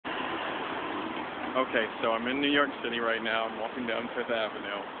Okay, so I'm in New York City right now. I'm walking down Fifth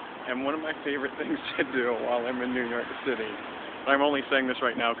Avenue. And one of my favorite things to do while I'm in New York City, I'm only saying this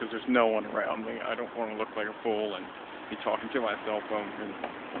right now because there's no one around me. I don't want to look like a fool and be talking to my cell phone and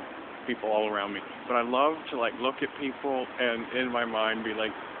people all around me. But I love to like look at people and in my mind be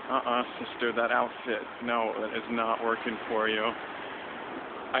like, sister, that outfit, no, that is not working for you.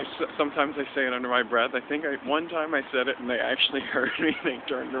 Sometimes I say it under my breath. I think one time I said it and they actually heard me. They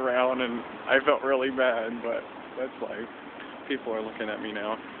turned around and I felt really bad, but that's life. People are looking at me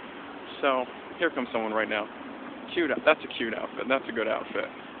now. So here comes someone right now. That's a cute outfit. That's a good outfit.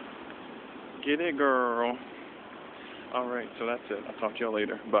 Get it, girl. All right, so that's it. I'll talk to you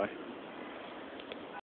later. Bye.